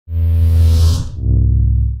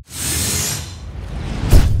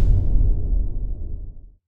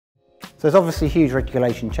So there's obviously huge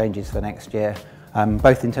regulation changes for next year,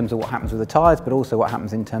 both in terms of what happens with the tyres, but also what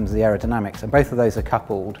happens in terms of the aerodynamics, and both of those are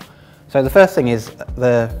coupled. So the first thing is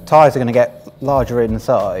the tyres are going to get larger in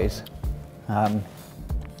size. But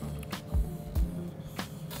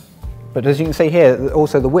as you can see here,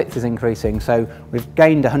 also the width is increasing, so we've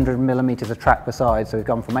gained 100 millimetres of track per side, so we've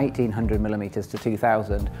gone from 1800 millimetres to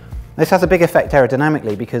 2000. This has a big effect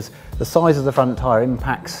aerodynamically because the size of the front tyre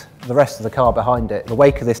impacts the rest of the car behind it. The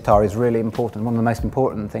wake of this tyre is really important, one of the most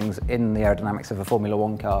important things in the aerodynamics of a Formula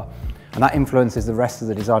One car, and that influences the rest of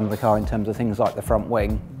the design of the car in terms of things like the front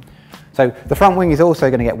wing. So the front wing is also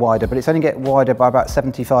going to get wider, but it's only get wider by about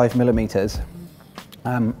 75 millimetres.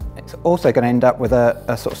 It's also going to end up with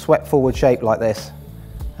a sort of swept forward shape like this,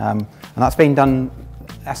 and that's been done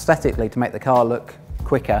aesthetically to make the car look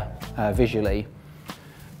quicker visually.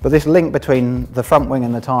 But this link between the front wing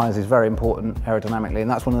and the tyres is very important aerodynamically, and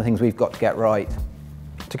that's one of the things we've got to get right.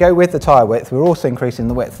 To go with the tyre width, we're also increasing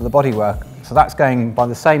the width of the bodywork, so that's going by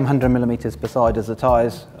the same 100 millimetres per side as the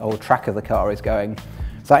tyres or track of the car is going.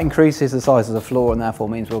 So that increases the size of the floor and therefore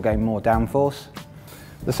means we'll gain more downforce.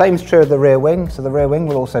 The same is true of the rear wing, so the rear wing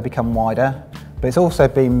will also become wider, but it's also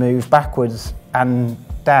been moved backwards and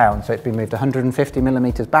down, so it's been moved 150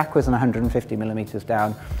 millimetres backwards and 150 millimetres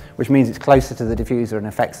down, which means it's closer to the diffuser and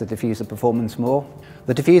affects the diffuser performance more.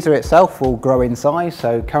 The diffuser itself will grow in size,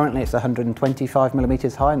 so currently it's 125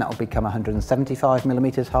 millimetres high and that will become 175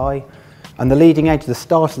 millimetres high. And the leading edge, the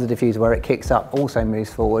start of the diffuser where it kicks up, also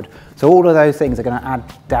moves forward. So all of those things are going to add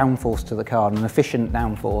downforce to the car, and an efficient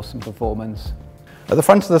downforce and performance. At the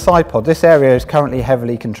front of the side pod, this area is currently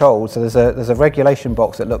heavily controlled, so there's a regulation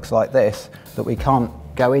box that looks like this that we can't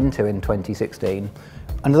go into in 2016.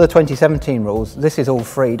 Under the 2017 rules, this is all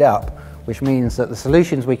freed up, which means that the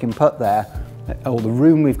solutions we can put there, or the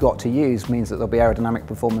room we've got to use, means that there'll be aerodynamic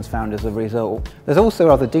performance found as a result. There's also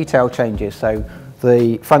other detail changes, so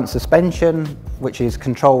the front suspension, which is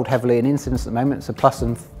controlled heavily in incidence at the moment, so plus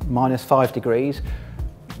and minus 5 degrees.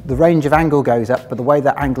 The range of angle goes up, but the way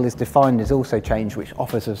that angle is defined is also changed, which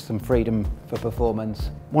offers us some freedom for performance.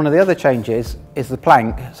 One of the other changes is the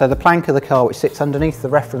plank. So the plank of the car, which sits underneath the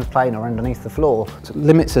reference plane or underneath the floor,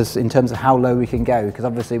 limits us in terms of how low we can go, because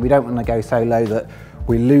obviously we don't want to go so low that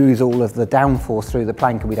we lose all of the downforce through the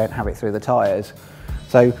plank and we don't have it through the tyres.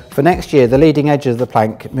 So for next year, the leading edge of the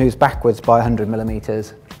plank moves backwards by 100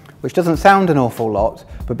 millimetres, which doesn't sound an awful lot,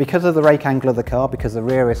 but because of the rake angle of the car, because the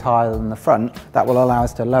rear is higher than the front, that will allow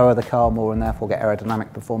us to lower the car more and therefore get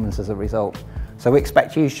aerodynamic performance as a result. So we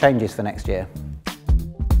expect huge changes for next year.